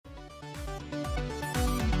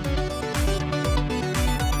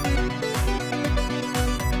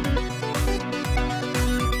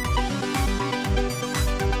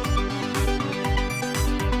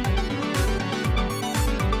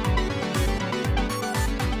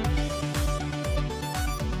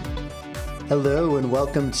Hello and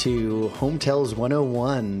welcome to Hometels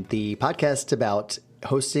 101, the podcast about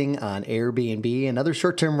hosting on Airbnb and other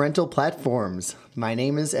short-term rental platforms. My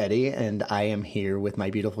name is Eddie and I am here with my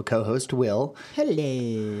beautiful co-host Will.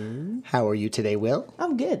 Hello. How are you today, Will?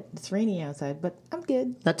 I'm good. It's rainy outside, but I'm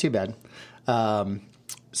good. Not too bad.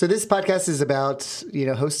 So this podcast is about,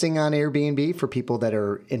 hosting on Airbnb for people that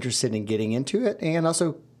are interested in getting into it, and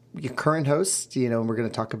also your current hosts. We're going to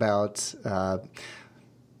talk about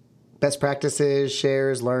best practices,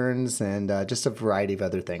 shares, learns, and just a variety of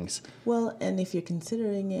other things. Well, and if you're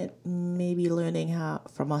considering it, maybe learning how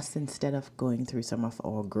from us instead of going through some of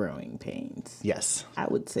our growing pains. Yes. I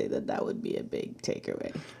would say that would be a big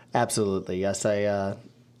takeaway. Absolutely. Yes,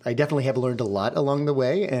 I definitely have learned a lot along the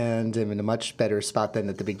way, and I'm in a much better spot than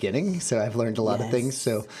at the beginning. So I've learned a lot of things.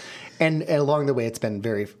 So, and along the way, it's been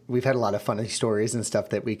we've had a lot of funny stories and stuff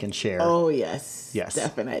that we can share. Oh, yes. Yes.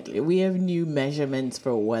 Definitely. We have new measurements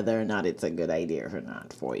for whether or not it's a good idea or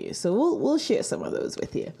not for you. So we'll share some of those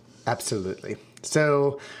with you. Absolutely.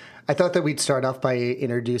 So I thought that we'd start off by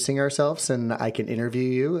introducing ourselves, and I can interview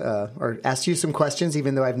you or ask you some questions,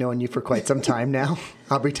 even though I've known you for quite some time now.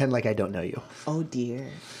 I'll pretend like I don't know you. Oh, dear.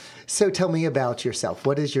 So tell me about yourself.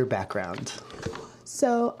 What is your background?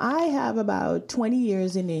 So I have about 20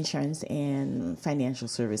 years in the insurance and financial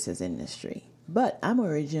services industry, but I'm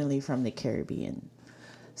originally from the Caribbean.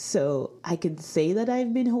 So I could say that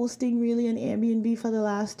I've been hosting really on Airbnb for the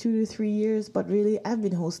last 2 to 3 years, but really I've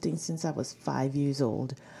been hosting since I was 5 years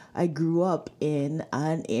old. I grew up in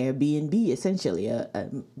an Airbnb, essentially.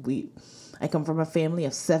 I come from a family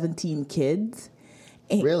of 17 kids.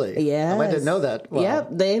 Really? Yeah. I didn't know that. Wow. Yep.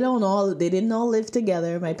 They didn't all live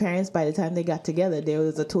together. My parents, by the time they got together, there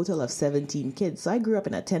was a total of 17 kids. So I grew up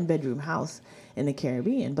in a 10-bedroom house in the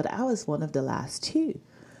Caribbean, but I was one of the last two.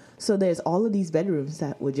 So there's all of these bedrooms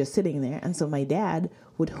that were just sitting there. And so my dad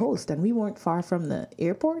would host, and we weren't far from the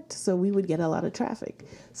airport, so we would get a lot of traffic.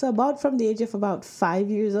 So about from the age of about 5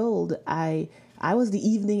 years old, I was the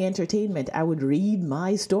evening entertainment. I would read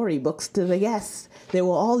my storybooks to the guests. They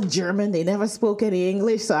were all German. They never spoke any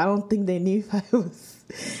English, so I don't think they knew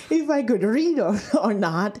if I could read or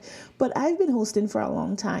not. But I've been hosting for a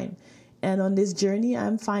long time. And on this journey,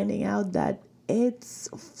 I'm finding out that it's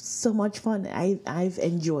so much fun. I've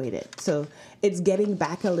enjoyed it. So it's getting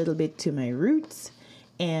back a little bit to my roots,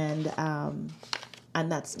 and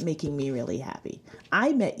that's making me really happy.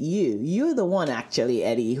 I met you. You're the one, actually,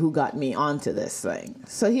 Eddie, who got me onto this thing.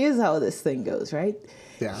 So here's how this thing goes, right?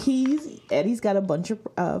 Yeah. Eddie's got a bunch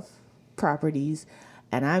of properties,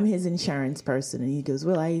 and I'm his insurance person. And he goes,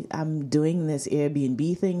 well, I'm doing this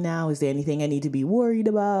Airbnb thing now. Is there anything I need to be worried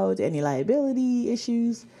about? Any liability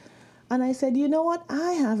issues? And I said, you know what?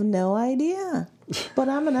 I have no idea, but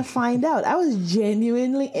I'm going to find out. I was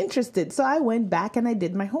genuinely interested. So I went back and I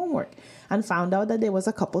did my homework and found out that there was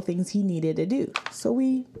a couple things he needed to do. So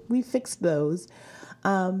we fixed those.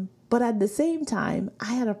 But at the same time,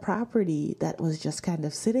 I had a property that was just kind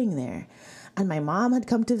of sitting there. And my mom had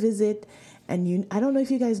come to visit. And I don't know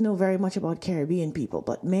if you guys know very much about Caribbean people,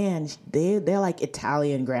 but man, they're like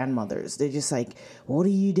Italian grandmothers. They're just like, what are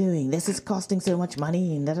you doing? This is costing so much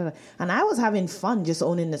money. And I was having fun just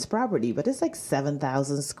owning this property, but it's like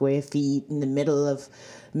 7,000 square feet in the middle of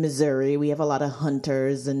Missouri. We have a lot of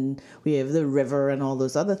hunters and we have the river and all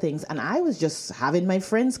those other things. And I was just having my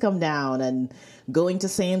friends come down and going to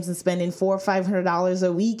Sam's and spending $400 or $500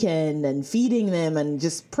 a weekend and feeding them and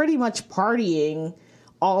just pretty much partying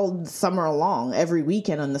all summer long, every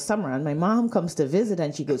weekend on the summer. And my mom comes to visit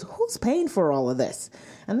and she goes, who's paying for all of this?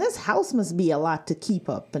 And this house must be a lot to keep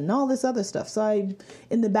up and all this other stuff. So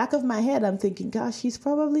in the back of my head, I'm thinking, gosh, she's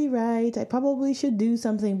probably right. I probably should do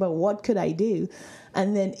something, but what could I do?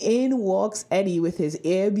 And then in walks Eddie with his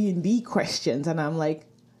Airbnb questions. And I'm like,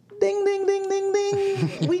 ding, ding, ding, ding,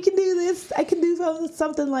 ding. We can do this. I can do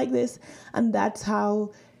something like this. And that's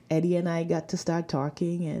how Eddie and I got to start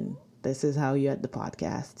talking, and this is how you're at the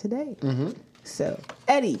podcast today. Mm-hmm. So,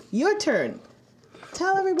 Eddie, your turn.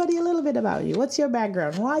 Tell everybody a little bit about you. What's your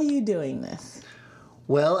background? Why are you doing this?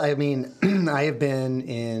 Well, I mean, I have been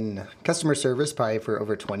in customer service probably for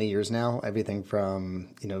over 20 years now. Everything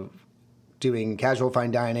from, doing casual fine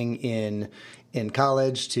dining in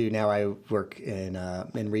college to now I work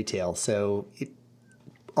in retail. So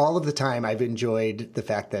all of the time, I've enjoyed the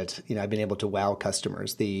fact that, I've been able to wow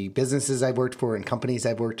customers. The businesses I've worked for and companies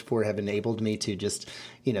I've worked for have enabled me to just,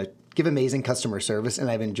 give amazing customer service. And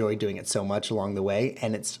I've enjoyed doing it so much along the way.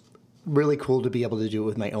 And it's really cool to be able to do it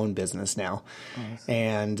with my own business now. Nice.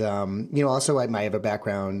 And, also I have a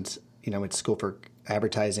background, went to school for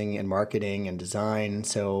advertising and marketing and design.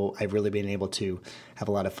 So I've really been able to have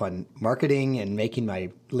a lot of fun marketing and making my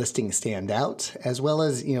listing stand out, as well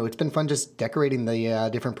as, it's been fun just decorating the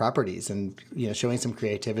different properties and, showing some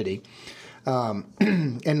creativity.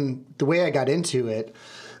 And the way I got into it,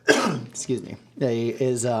 excuse me,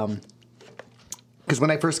 is because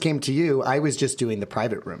when I first came to you, I was just doing the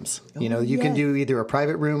private rooms. You can do either a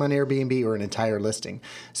private room on Airbnb or an entire listing.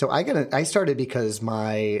 So I started because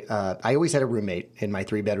I always had a roommate in my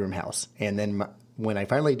 3-bedroom house, and then when I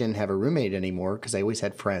finally didn't have a roommate anymore, because I always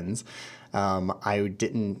had friends, I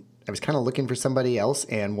was kind of looking for somebody else,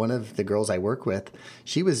 and one of the girls I work with,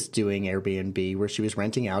 she was doing Airbnb where she was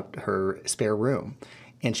renting out her spare room.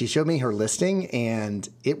 And she showed me her listing, and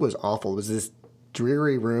it was awful. It was this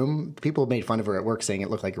dreary room. People made fun of her at work saying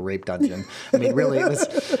it looked like a rape dungeon. I mean, really,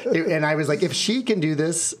 and I was like, if she can do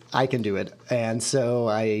this, I can do it. And so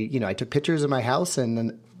I took pictures of my house, and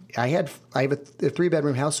then I have a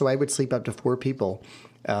 3-bedroom house, so I would sleep up to 4 people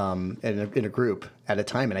in a group at a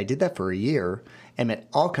time. And I did that for a year and met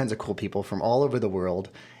all kinds of cool people from all over the world,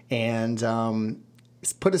 and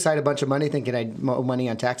put aside a bunch of money thinking I'd owe money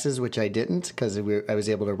on taxes, which I didn't, because I was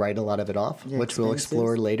able to write a lot of it off, which we'll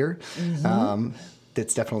explore later. Mm-hmm.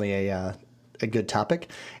 That's definitely a good topic.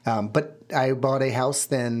 But I bought a house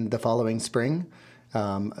then the following spring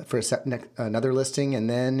for another listing, and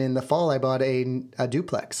then in the fall I bought a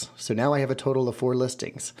duplex. So now I have a total of 4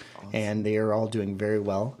 listings, and they are all doing very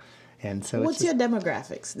well. And so, what's your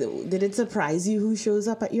demographics? Did it surprise you who shows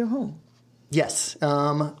up at your home? Yes.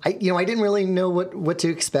 I didn't really know what to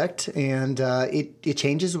expect, and it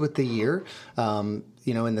changes with the year. In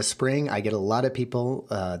the spring, I get a lot of people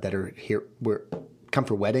that are here come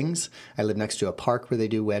for weddings. I live next to a park where they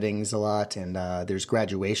do weddings a lot, and there's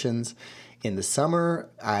graduations. In the summer,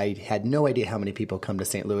 I had no idea how many people come to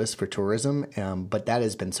St. Louis for tourism, but that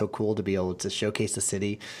has been so cool to be able to showcase the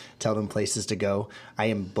city, tell them places to go. I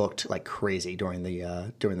am booked like crazy during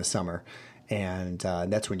the summer. And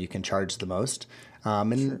that's when you can charge the most.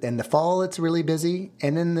 In the fall, it's really busy.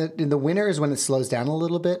 And then in the winter is when it slows down a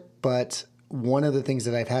little bit. But one of the things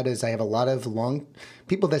that I've had is I have a lot of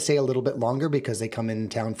people that stay a little bit longer because they come in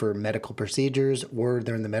town for medical procedures or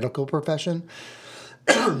they're in the medical profession.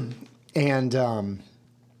 and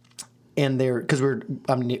they're because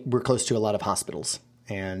we're close to a lot of hospitals.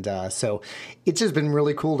 And so it's just been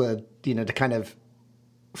really cool to kind of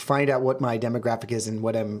find out what my demographic is and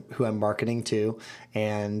who I'm marketing to,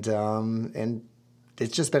 and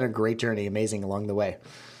it's just been a great journey, amazing along the way.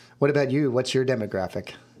 What about you? What's your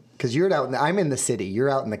demographic? Because I'm in the city. You're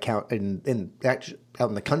out in the out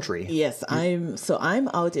in the country. Yes, I'm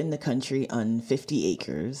out in the country on 50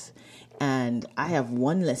 acres, and I have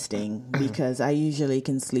one listing because I usually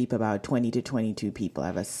can sleep about 20 to 22 people. I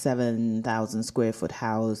have a 7,000 square foot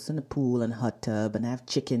house and a pool and hot tub, and I have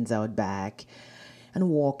chickens out back and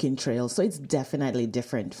walking trails. So it's definitely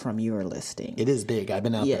different from your listing. It is big. I've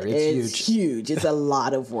been out there. It's huge. It's a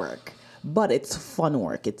lot of work, but it's fun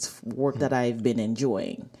work. It's work that I've been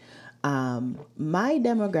enjoying. My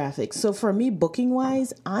demographics. So for me, booking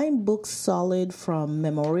wise, I'm booked solid from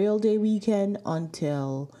Memorial Day weekend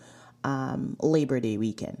until Labor Day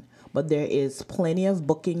weekend. But there is plenty of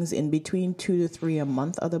bookings in between, 2 to 3 a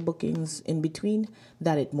month, other bookings in between,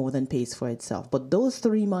 that it more than pays for itself. But those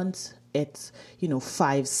 3 months, it's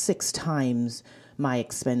 5-6 times my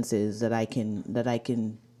expenses that I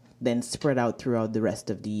can then spread out throughout the rest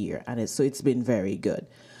of the year, and it's been very good.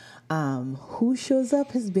 Who shows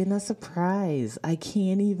up has been a surprise. I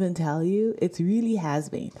can't even tell you. It really has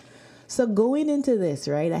been. So going into this,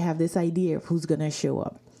 right, I have this idea of who's gonna show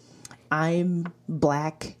up. I'm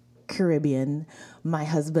Black, Caribbean. My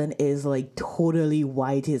husband is like totally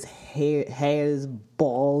white. His hair is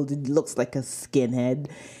bald. It looks like a skinhead.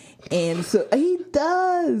 And so he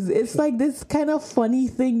does. It's like this kind of funny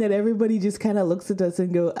thing that everybody just kind of looks at us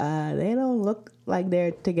and go, they don't look like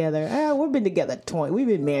they're together. We've been together we've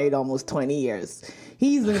been married almost 20 years.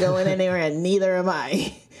 He's been going anywhere and neither am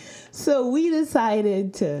I. So we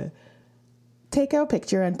decided to take our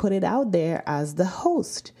picture and put it out there as the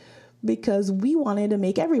host because we wanted to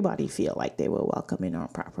make everybody feel like they were welcome in our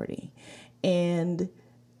property. And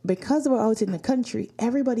because we're out in the country,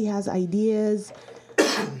 everybody has ideas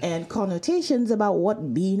and connotations about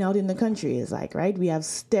what being out in the country is like, right? We have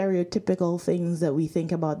stereotypical things that we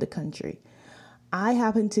think about the country. I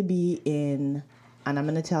happen to be and I'm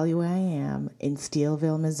going to tell you where I am, in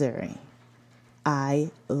Steelville, Missouri. I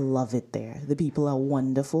love it there. The people are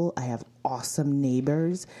wonderful. I have awesome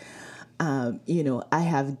neighbors. I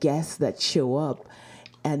have guests that show up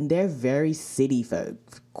and they're very city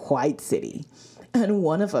folk, quite city. And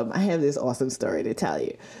one of them, I have this awesome story to tell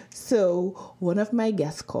you. So one of my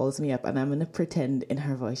guests calls me up, and I'm going to pretend in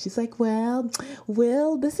her voice. She's like, well,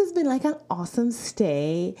 Will, this has been like an awesome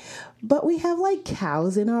stay, but we have like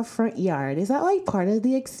cows in our front yard. Is that like part of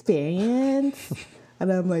the experience?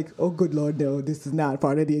 And I'm like, oh, good Lord, no, this is not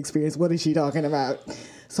part of the experience. What is she talking about?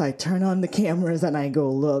 So I turn on the cameras and I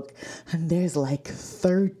go look, and there's like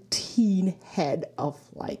 13 head of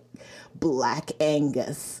like Black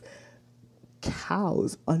Angus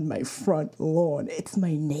cows on my front lawn. It's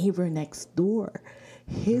my neighbor next door.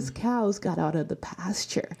 His cows got out of the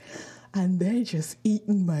pasture and they're just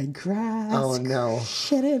eating my grass. Oh no.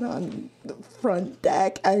 Shitting on the front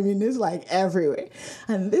deck. I mean, it's like everywhere.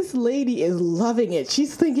 And this lady is loving it.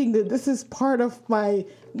 She's thinking that this is part of my...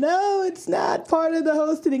 No, it's not part of the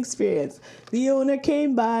hosting experience. The owner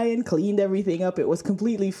came by and cleaned everything up. It was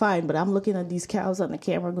completely fine. But I'm looking at these cows on the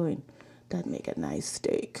camera going, that'd make a nice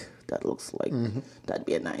steak. That looks like that'd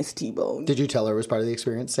be a nice T-bone. Did you tell her it was part of the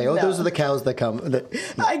experience? Say, oh, No. those are the cows that come.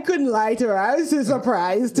 I couldn't lie to her. I was so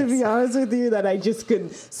surprised, to be honest with you, that I just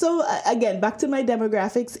couldn't. So again, back to my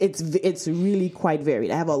demographics. It's really quite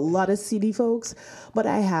varied. I have a lot of city folks, but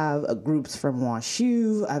I have groups from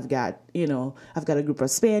WashU. I've got a group of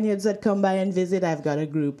Spaniards that come by and visit. I've got a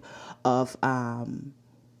group of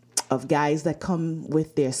guys that come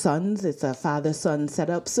with their sons. It's a father-son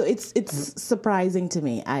setup. So it's surprising to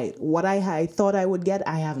me. What I thought I would get,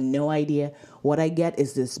 I have no idea. What I get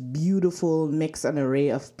is this beautiful mix and array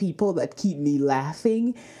of people that keep me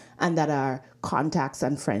laughing and that are contacts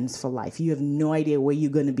and friends for life. You have no idea where you're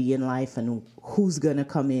going to be in life and who's going to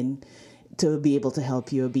come in to be able to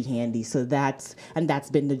help you or be handy. So that's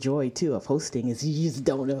been the joy too of hosting, is you just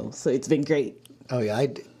don't know. So it's been great. Oh yeah,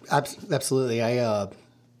 absolutely.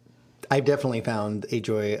 I've definitely found a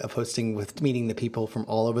joy of hosting with meeting the people from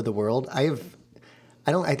all over the world. I've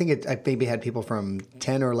maybe had people from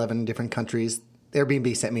 10 or 11 different countries.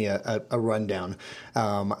 Airbnb sent me a rundown.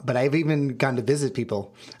 But I've even gone to visit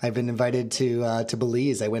people. I've been invited to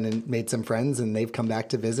Belize. I went and made some friends, and they've come back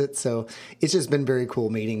to visit. So it's just been very cool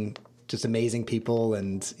meeting just amazing people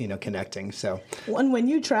and, connecting. So when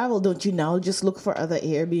you travel, don't you now just look for other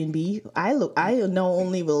Airbnb? I now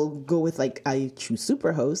only will go with I choose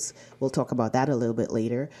Superhost. We'll talk about that a little bit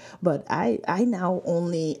later. But I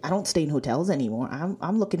don't stay in hotels anymore.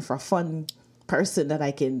 I'm looking for a fun person that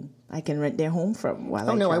I can rent their home from while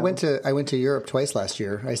I travel. I went to Europe twice last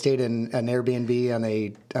year. I stayed in an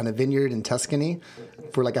Airbnb on a vineyard in Tuscany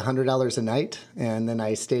for like $100 a night, and then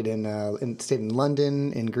I stayed in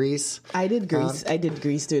London, in Greece. I did Greece. I did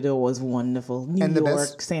Greece too. It was wonderful. New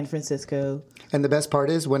York, San Francisco. And the best part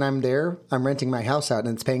is when I'm there, I'm renting my house out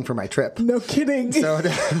and it's paying for my trip. No kidding. So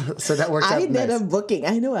that works out nice. I did a booking.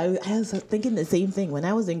 I know. I was thinking the same thing when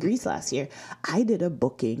I was in Greece last year. I did a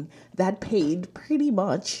booking that paid pretty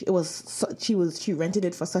much. It was she rented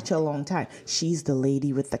it for such a long time. She's the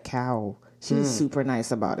lady with the cow. She was super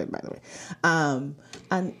nice about it, by the way.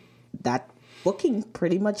 And that booking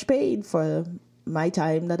pretty much paid for my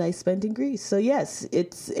time that I spent in Greece. So yes,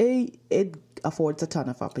 it affords a ton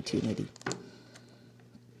of opportunity.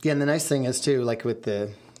 Yeah, and the nice thing is too, like with the,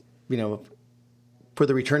 for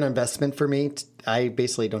the return on investment for me, I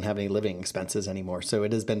basically don't have any living expenses anymore. So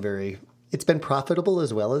it has been it's been profitable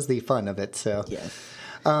as well as the fun of it. So, yes.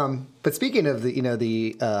 But speaking of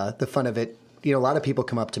the fun of it, a lot of people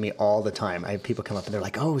come up to me all the time. I have people come up and they're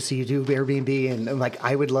like, "Oh, so you do Airbnb?" And I'm like,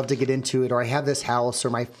 "I would love to get into it," or "I have this house,"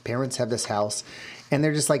 or "My parents have this house," and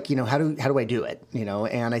they're just like, how do I do it?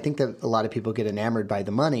 And I think that a lot of people get enamored by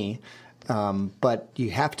the money, but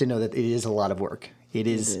you have to know that it is a lot of work. It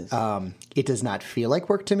is. It does not feel like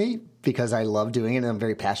work to me because I love doing it and I'm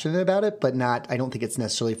very passionate about it, but I don't think it's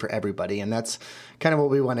necessarily for everybody. And that's kind of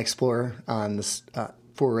what we want to explore on this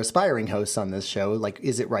for aspiring hosts on this show. Like,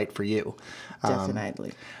 is it right for you?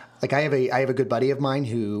 Definitely. Like I have a good buddy of mine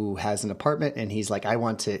who has an apartment and he's like,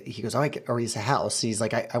 he goes, or he's a house. He's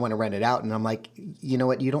like, I want to rent it out. And I'm like, you know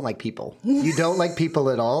what? You don't like people. You don't like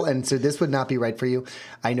people at all. And so this would not be right for you.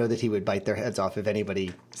 I know that he would bite their heads off if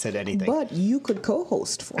anybody said anything. But you could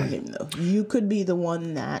co-host for him though. You could be the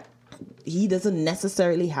one that he doesn't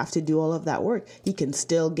necessarily have to do all of that work. He can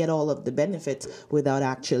still get all of the benefits without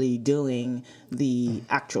actually doing the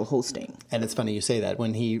actual hosting. And it's funny you say that.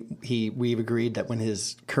 When we've agreed that when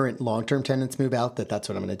his current long-term tenants move out, that's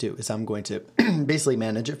what I'm going to do. Is I'm going to basically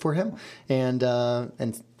manage it for him, and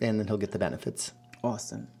then he'll get the benefits.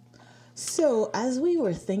 Awesome. So as we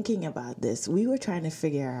were thinking about this, we were trying to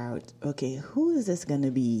figure out, okay, who is this going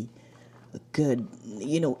to be good?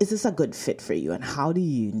 Is this a good fit for you, and how do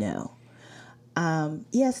you know?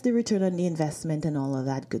 Yes, the return on the investment and all of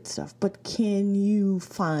that good stuff, but can you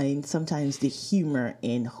find sometimes the humor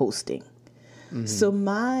in hosting? So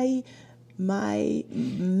my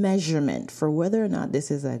measurement for whether or not this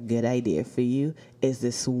is a good idea for you is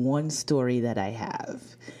this one story that I have.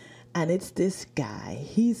 And it's this guy.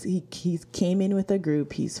 He came in with a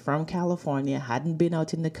group. He's from California, hadn't been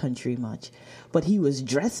out in the country much, but he was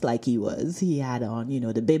dressed like he was. He had on,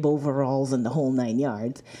 the bib overalls and the whole 9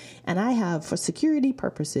 yards. And I have, for security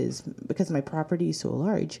purposes, because my property is so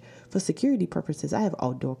large, for security purposes, I have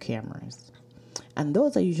outdoor cameras. And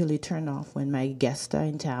those are usually turned off when my guests are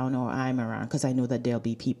in town or I'm around, because I know that there'll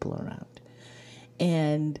be people around.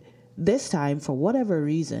 And this time, for whatever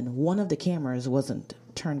reason, one of the cameras wasn't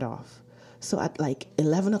turned off. So at like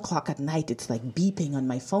 11 o'clock at night, it's like beeping on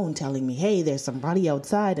my phone telling me, hey, there's somebody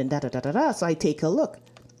outside and da-da-da-da-da. So I take a look.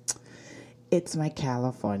 It's my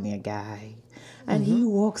California guy. And he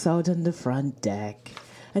walks out on the front deck.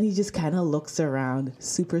 And he just kind of looks around.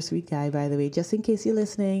 Super sweet guy, by the way. Just in case you're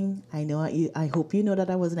listening, I hope you know that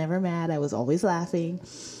I was never mad. I was always laughing.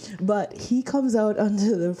 But he comes out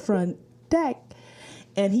onto the front deck.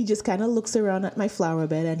 And he just kind of looks around at my flower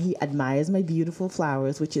bed and he admires my beautiful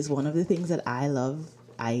flowers, which is one of the things that I love.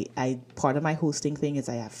 Part of my hosting thing is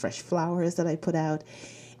I have fresh flowers that I put out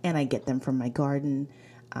and I get them from my garden.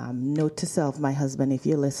 Note to self, my husband, if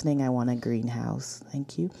you're listening, I want a greenhouse.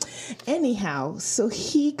 Thank you. Anyhow, so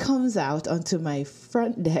he comes out onto my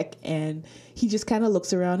front deck and he just kind of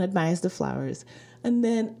looks around, admires the flowers. And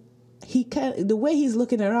then the way he's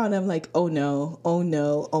looking around, I'm like, oh no,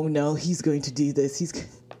 he's going to do this.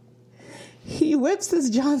 He whips his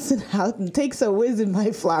Johnson out and takes a whiz in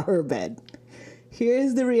my flower bed.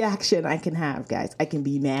 Here's the reaction I can have, guys. I can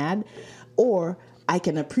be mad, or I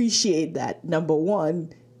can appreciate that, number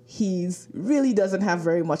one, he's really doesn't have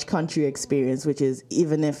very much country experience, which is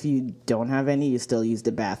even if you don't have any, you still use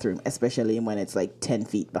the bathroom, especially when it's like 10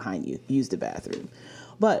 feet behind you. Use the bathroom.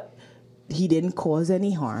 But he didn't cause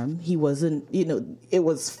any harm. He wasn't, it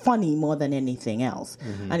was funny more than anything else.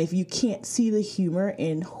 Mm-hmm. And if you can't see the humor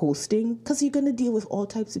in hosting, because you're going to deal with all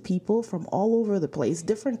types of people from all over the place,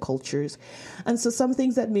 different cultures. And so some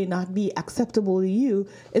things that may not be acceptable to you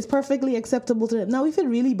is perfectly acceptable to them. Now, if it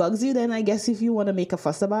really bugs you, then I guess if you want to make a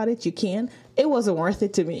fuss about it, you can. It wasn't worth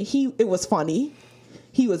it to me. It was funny.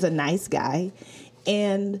 He was a nice guy.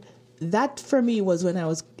 And that for me was when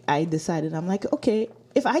I decided, I'm like, okay,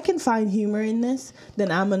 if I can find humor in this,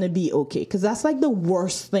 then I'm going to be okay. Because that's like the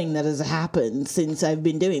worst thing that has happened since I've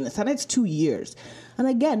been doing this. And it's 2 years. And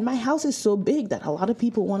again, my house is so big that a lot of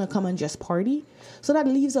people want to come and just party. So that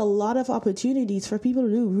leaves a lot of opportunities for people to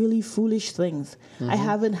do really foolish things. Mm-hmm. I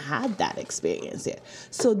haven't had that experience yet.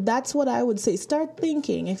 So that's what I would say. Start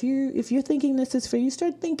thinking. If you're thinking this is for you,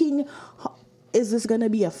 start thinking, is this going to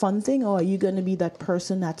be a fun thing, or are you going to be that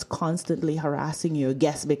person that's constantly harassing your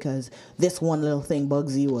guests because this one little thing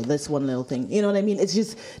bugs you or this one little thing? You know what I mean? It's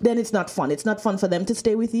just, then it's not fun. It's not fun for them to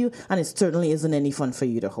stay with you, and it certainly isn't any fun for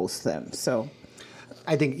you to host them. So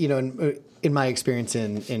I think, in my experience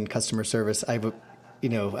in customer service, I've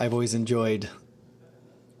always found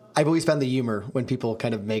the humor when people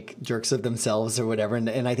kind of make jerks of themselves or whatever.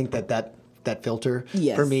 And I think that filter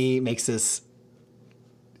for me makes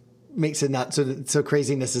it not so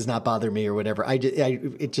craziness does not bother me or whatever.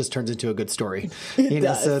 It just turns into a good story,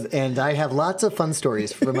 So, and I have lots of fun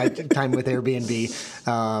stories from my time with Airbnb,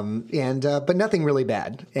 but nothing really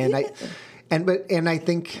bad. And I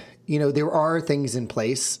think there are things in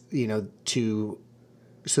place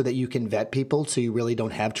so that you can vet people so you really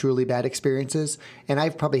don't have truly bad experiences. And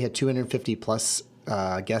I've probably had 250 plus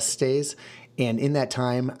guest stays, and in that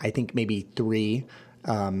time, I think maybe 3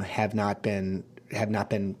 have not been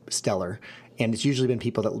stellar, and it's usually been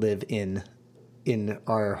people that live in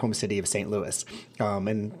our home city of St. Louis,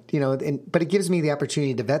 but it gives me the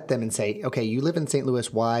opportunity to vet them and say, okay, you live in St.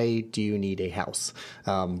 Louis. Why do you need a house?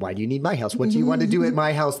 Why do you need my house? What do you want to do at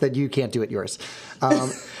my house that you can't do at yours?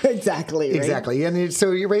 Exactly. Right? Exactly. And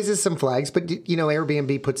so it raises some flags, but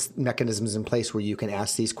Airbnb puts mechanisms in place where you can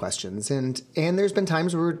ask these questions. And there's been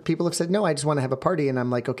times where people have said, no, I just want to have a party. And I'm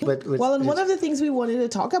like, okay, but one of the things we wanted to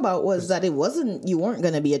talk about was that you weren't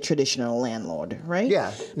going to be a traditional landlord, right?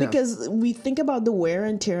 Yeah. No. Because we think about the wear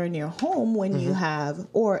and tear in your home when you have,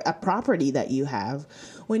 or a property that you have,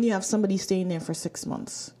 when you have somebody staying there for 6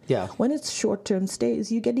 months. Yeah. When it's short-term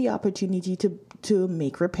stays, you get the opportunity to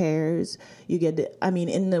make repairs. You get,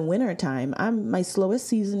 in the wintertime, my slowest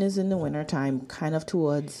season is in the wintertime, kind of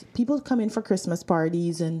towards, people come in for Christmas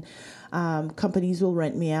parties, and companies will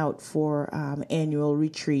rent me out for annual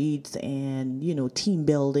retreats and, team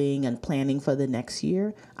building and planning for the next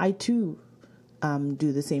year. I too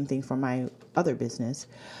do the same thing for my other business.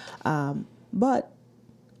 But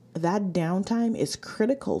that downtime is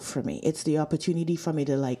critical for me. It's the opportunity for me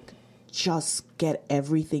to like just get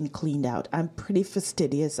everything cleaned out. I'm pretty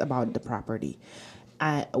fastidious about the property.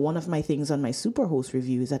 One of my things on my Superhost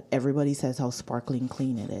review is that everybody says how sparkling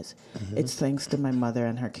clean it is. Mm-hmm. It's thanks to my mother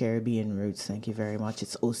and her Caribbean roots. Thank you very much.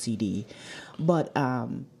 It's OCD. But,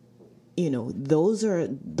 those are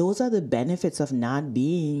the benefits of not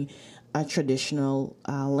being a traditional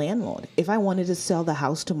landlord. If I wanted to sell the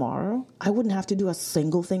house tomorrow, I wouldn't have to do a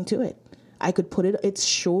single thing to it. I could put it's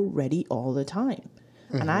show ready all the time.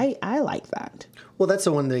 Mm-hmm. And I like that. Well, that's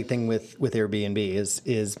the one big thing with Airbnb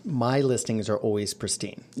is my listings are always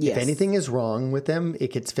pristine. Yes. If anything is wrong with them,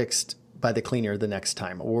 it gets fixed by the cleaner the next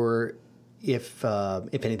time. Or if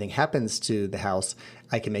anything happens to the house,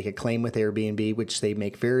 I can make a claim with Airbnb, which they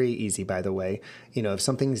make very easy, by the way. If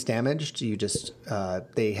something's damaged, you just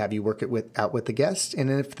they have you work it out with the guest, and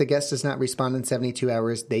if the guest does not respond in 72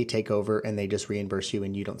 hours, they take over and they just reimburse you,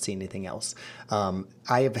 and you don't see anything else.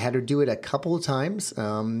 I have had to do it a couple of times.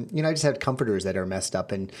 I just had comforters that are messed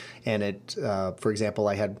up, and it, for example,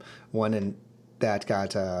 I had one that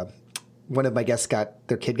got. One of my guests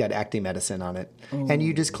their kid got acne medicine on it, and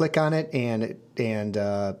you just click on it, and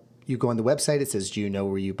you go on the website. It says, "Do you know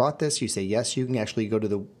where you bought this?" You say yes. You can actually go to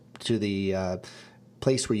the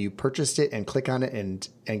place where you purchased it and click on it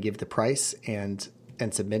and give the price and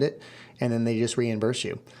submit it, and then they just reimburse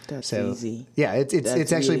you. That's easy. Yeah,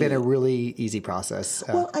 it's actually been a really easy process.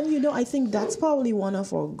 Well, and I think that's probably one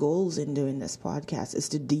of our goals in doing this podcast is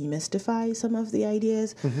to demystify some of the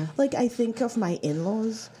ideas. Mm-hmm. Like I think of my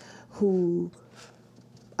in-laws, who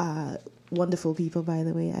wonderful people, by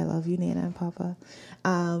the way. I love you, Nana and Papa.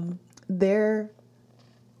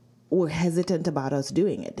 Were hesitant about us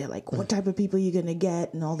doing it. They're like, what type of people are you going to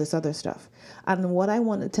get and all this other stuff. And what I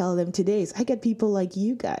want to tell them today is I get people like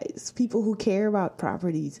you guys, people who care about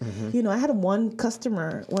properties. Mm-hmm. I had one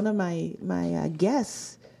customer, one of my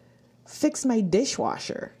guests, fix my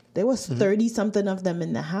dishwasher. There was 30-something of them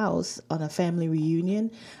in the house on a family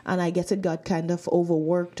reunion, and I guess it got kind of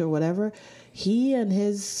overworked or whatever. He and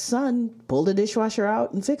his son pulled the dishwasher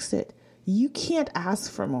out and fixed it. You can't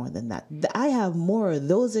ask for more than that. I have more of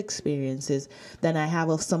those experiences than I have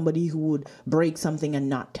of somebody who would break something and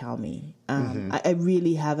not tell me. I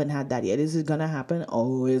really haven't had that yet. Is it going to happen?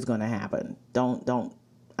 Oh, it's going to happen. Don't.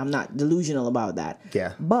 I'm not delusional about that.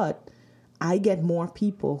 Yeah. But I get more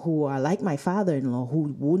people who are like my father-in-law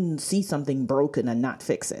who wouldn't see something broken and not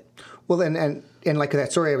fix it. Well, and like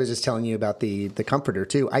that story I was just telling you about the comforter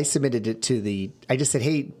too. I submitted it I just said,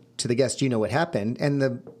 hey, to the guest, do you know what happened? And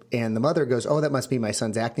the mother goes, oh, that must be my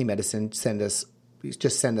son's acne medicine. Send us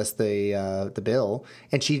the bill.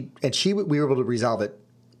 And we were able to resolve it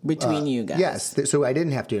between you guys. Yes. So I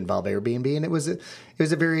didn't have to involve Airbnb, and it was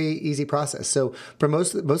a very easy process. So for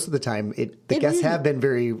most of the time, the guests have been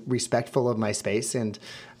very respectful of my space, and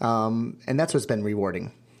that's what's been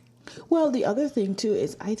rewarding. Well, the other thing too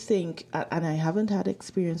is I think, and I haven't had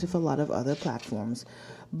experience with a lot of other platforms,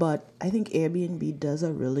 but I think Airbnb does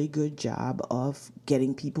a really good job of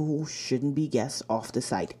getting people who shouldn't be guests off the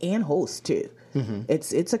site, and hosts too. Mm-hmm.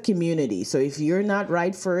 It's a community. So if you're not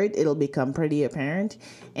right for it, it'll become pretty apparent.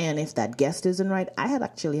 And if that guest isn't right, I had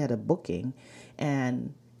actually had a booking,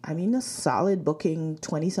 and I mean a solid booking,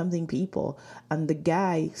 20-something people, and the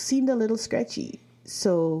guy seemed a little sketchy.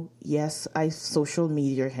 So yes, I social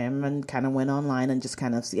media him and kind of went online and just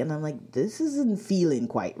kind of see, and I'm like, this isn't feeling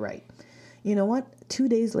quite right. You know what? 2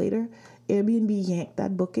 days later, Airbnb yanked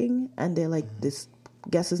that booking, and they're like, this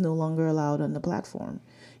guest is no longer allowed on the platform.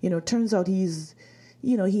 It turns out he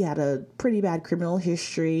had a pretty bad criminal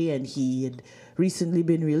history, and he had recently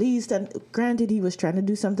been released. And granted, he was trying to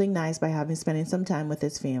do something nice by spending some time with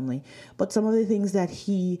his family. But some of the things that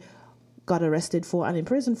he got arrested for and in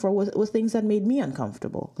prison for was things that made me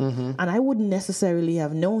uncomfortable. Mm-hmm. And I wouldn't necessarily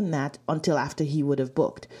have known that until after he would have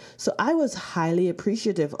booked. So I was highly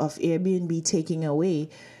appreciative of Airbnb taking away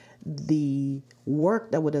the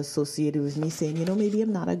work that would associate with me saying, maybe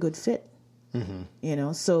I'm not a good fit.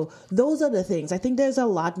 Mm-hmm. So those are the things. I think there's a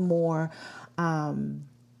lot more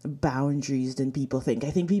boundaries than people think. I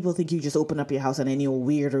think people think you just open up your house and any old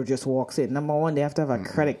weirdo just walks in. Number one, they have to have a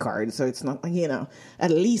credit card, so it's not,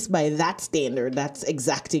 at least by that standard, that's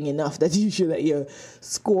exacting enough that your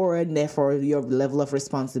score and therefore your level of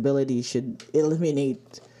responsibility should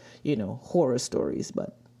eliminate, horror stories.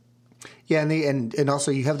 But Yeah, and also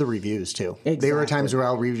you have the reviews too. Exactly. There were times where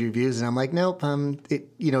I'll read reviews and I'm like, nope.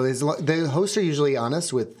 The hosts are usually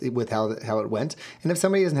honest with how it went, and if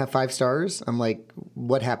somebody doesn't have 5 stars, I'm like,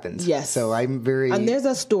 what happens? Yes. So I'm very and there's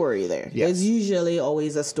a story there. Yes. There's usually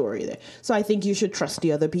always a story there. So I think you should trust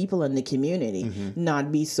the other people in the community,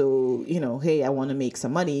 not be so hey, I want to make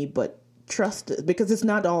some money, but trust it, because it's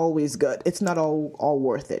not always good. It's not all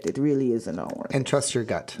worth it. It really isn't all worth it. And trust your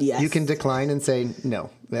gut. Yes. You can decline and say no.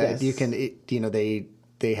 Yes. You can,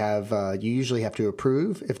 they have, you usually have to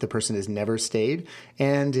approve if the person has never stayed.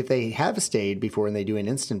 And if they have stayed before and they do an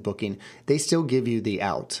instant booking, they still give you the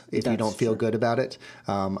out if you don't feel good about it.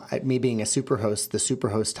 Me being a superhost, the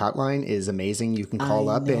superhost hotline is amazing. You can call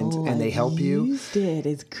up and they help you. Used it.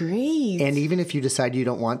 It's great. And even if you decide you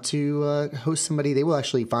don't want to host somebody, they will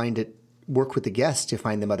actually work with the guests to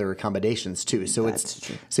find them other accommodations too. So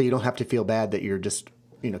so you don't have to feel bad that you're just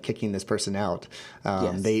kicking this person out.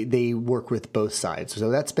 Yes. They work with both sides.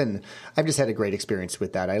 So I've just had a great experience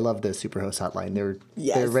with that. I love the Superhost hotline.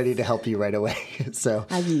 They're ready to help you right away. So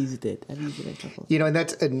I've used it a couple.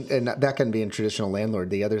 And that can be a traditional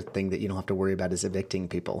landlord. The other thing that you don't have to worry about is evicting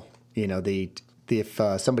people. If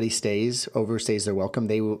somebody overstays their welcome,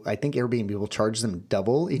 I think Airbnb will charge them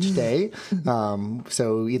double each day.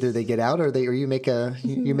 So either they get out or you make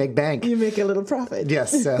bank. You make a little profit.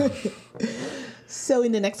 Yes. So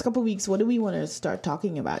in the next couple of weeks, what do we want to start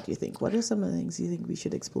talking about, do you think? What are some of the things you think we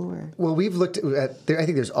should explore? Well, we've looked at, I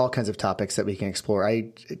think there's all kinds of topics that we can explore.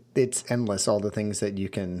 It's endless, all the things that we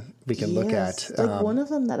can look at. Like one of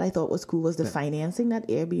them that I thought was cool was the financing that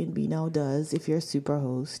Airbnb now does if you're a super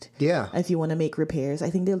host. Yeah. If you want to make repairs, I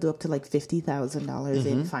think they'll do up to like $50,000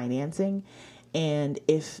 in financing. And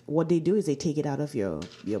if what they do is they take it out of your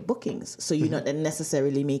bookings, so you're not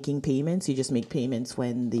necessarily making payments. You just make payments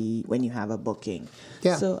when you have a booking.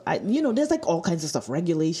 Yeah. So there's like all kinds of stuff,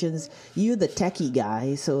 regulations. You're the techie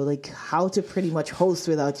guy, so like how to pretty much host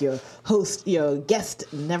without your guest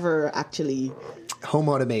never actually. Home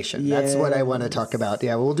automation. Yes. That's what I want to talk about.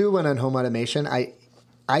 Yeah, we'll do one on home automation.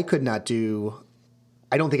 I could not do.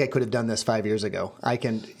 I don't think I could have done this 5 years ago.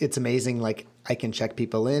 It's amazing. Like I can check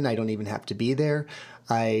people in. I don't even have to be there.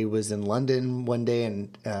 I was in London one day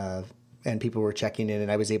and people were checking in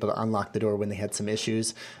and I was able to unlock the door when they had some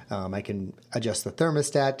issues. I can adjust the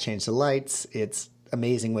thermostat, change the lights. It's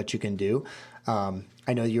amazing what you can do. I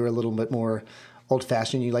know you're a little bit more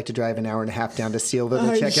old-fashioned. You like to drive an hour and a half down to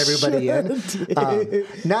Sealville to check everybody in.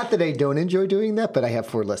 Not that I don't enjoy doing that, but I have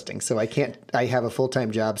 4 listings, so I have a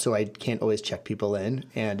full-time job, so I can't always check people in.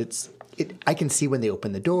 And I can see when they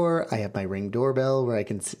open the door. I have my Ring doorbell where I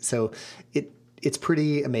can see, so it's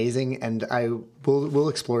pretty amazing, and we'll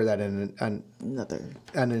explore that in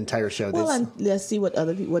an entire show. Well, and let's see what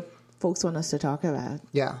folks want us to talk about.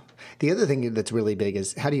 Yeah. The other thing that's really big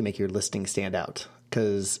is how do you make your listing stand out?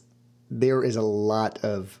 Because there is a lot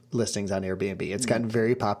of listings on Airbnb. It's gotten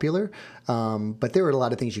very popular, but there are a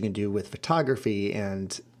lot of things you can do with photography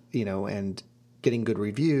and getting good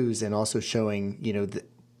reviews and also showing the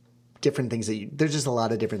different things there's just a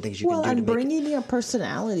lot of different things you can do. Well, and bringing your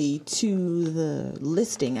personality to the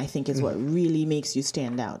listing, I think, is what really makes you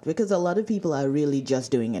stand out, because a lot of people are really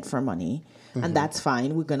just doing it for money. And that's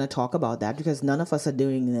fine. We're going to talk about that because none of us are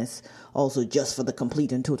doing this also just for the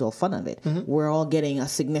complete and total fun of it. We're all getting a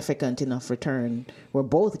significant enough return. We're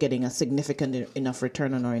both getting a significant enough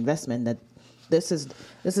return on our investment that this is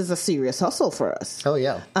a serious hustle for us. Oh,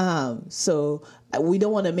 yeah. So we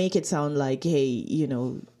don't want to make it sound like, hey,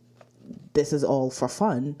 this is all for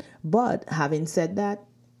fun. But having said that,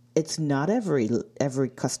 it's not every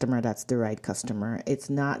customer that's the right customer. It's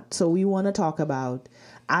not. So we want to talk about,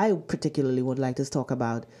 I particularly would like to talk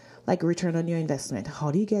about like return on your investment.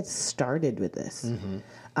 How do you get started with this?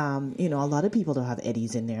 A lot of people don't have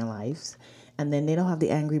Eddies in their lives, and then they don't have the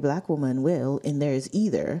angry black woman Will in theirs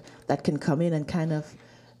either that can come in and kind of,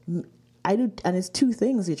 and it's 2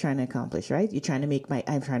 things you're trying to accomplish, right? I'm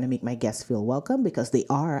trying to make my guests feel welcome because they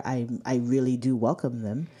are. I really do welcome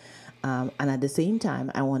them. And at the same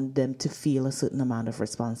time, I want them to feel a certain amount of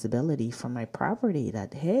responsibility for my property,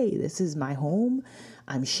 that, hey, this is my home.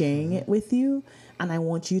 I'm sharing it with you. And I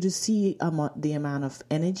want you to see the amount of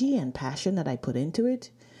energy and passion that I put into it.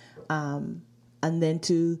 And then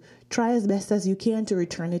to try as best as you can to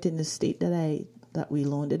return it in the state that we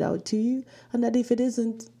loaned it out to you. And that if it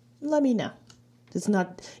isn't, let me know. It's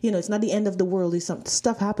not, it's not the end of the world.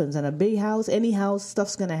 Stuff happens in a big house, any house,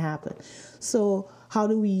 stuff's going to happen. So how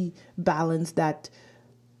do we balance that,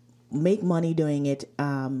 make money doing it,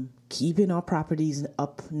 keeping our properties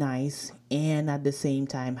up nice, and at the same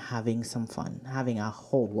time having some fun, having a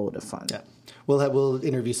whole load of fun? Yeah. We'll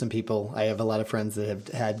interview some people. I have a lot of friends that have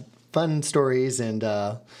had fun stories and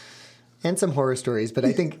some horror stories. But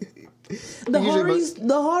I think the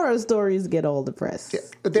horror stories get all the press. Yeah,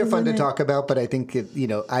 but they're fun to talk about. But I think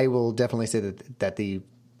I will definitely say that the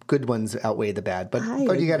good ones outweigh the bad. But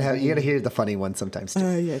you gotta hear the funny ones sometimes too.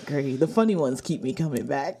 I agree. The funny ones keep me coming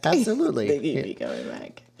back. Absolutely, they keep me coming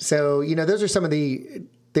back. So those are some of the.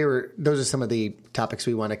 Those are some of the topics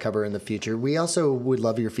we want to cover in the future. We also would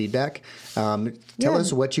love your feedback. Tell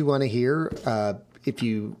us what you want to hear. If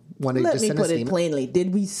you want to just send us an email. Let me put it plainly.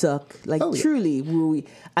 Did we suck? Truly, were we?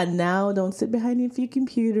 And now don't sit behind your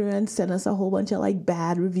computer and send us a whole bunch of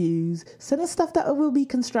bad reviews. Send us stuff that will be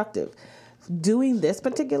constructive. Doing this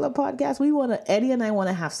particular podcast, Eddie and I want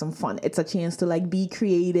to have some fun. It's a chance to be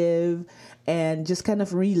creative and just kind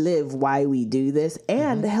of relive why we do this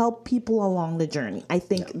and help people along the journey. I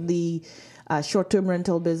think the short-term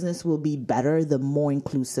rental business will be better the more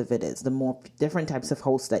inclusive it is, the more different types of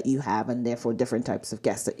hosts that you have, and therefore different types of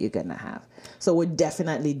guests that you're going to have. So we're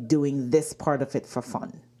definitely doing this part of it for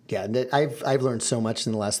fun. Yeah, and I've learned so much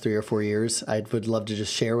in the last 3 or 4 years. I would love to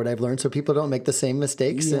just share what I've learned so people don't make the same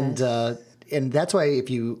mistakes. Yes. And that's why if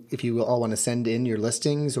you all want to send in your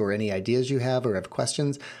listings or any ideas you have or have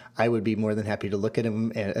questions, I would be more than happy to look at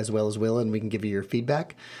them as well as Will, and we can give you your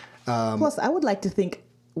feedback. Plus, I would like to think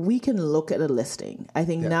we can look at a listing. I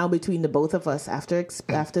think now between the both of us, after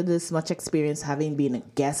this much experience having been a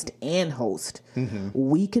guest and host,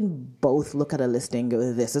 we can both look at a listing and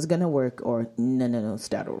go, this is going to work, or no,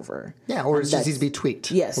 start over. Yeah, or it just needs to be tweaked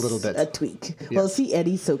a little bit. A tweak. Yes. Well, see,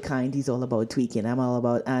 Eddie's so kind. He's all about tweaking. I'm all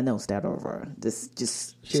about, no, start over.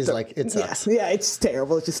 She's like, it sucks. Yeah, it's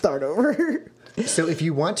terrible. Just start over. So if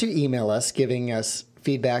you want to email us, giving us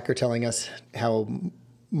feedback or telling us how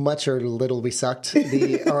much or little we sucked,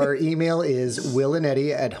 our email is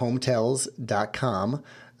willandeddie@hometels.com.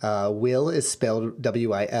 Will is spelled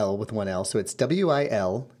W-I-L with one L, so it's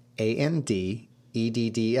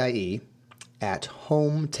WILANDEDDIE at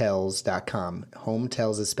hometels.com.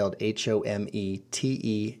 Hometels is spelled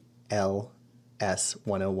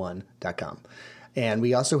HOMETELS101.com. And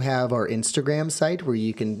we also have our Instagram site where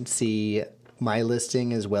you can see my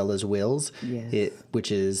listing as well as Will's,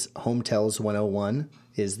 which is hometels101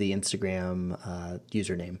 is the Instagram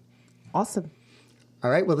username. Awesome.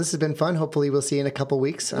 All right. Well, this has been fun. Hopefully we'll see you in a couple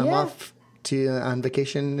weeks. I'm off on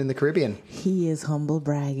vacation in the Caribbean. He is humble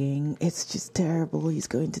bragging. It's just terrible. He's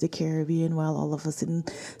going to the Caribbean while all of us in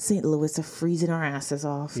St. Louis are freezing our asses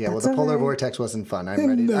off. Yeah, the polar vortex wasn't fun. I'm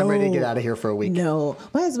ready to get out of here for a week. No.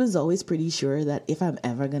 My husband's always pretty sure that if I'm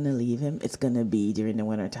ever going to leave him, it's going to be during the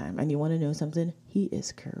wintertime. And you want to know something? He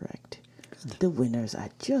is correct. The winters are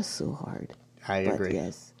just so hard. I agree. But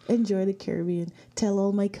yes, enjoy the Caribbean. Tell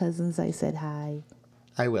all my cousins I said hi.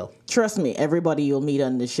 I will. Trust me, everybody you'll meet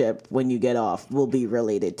on the ship when you get off will be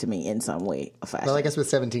related to me in some way or fashion. Well, I guess with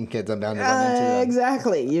 17 kids, I'm bound to run into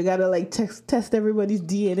exactly. You got to test everybody's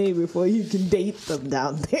DNA before you can date them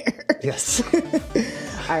down there. Yes.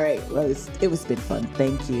 All right. Well, it was been fun.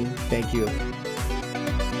 Thank you. Thank you.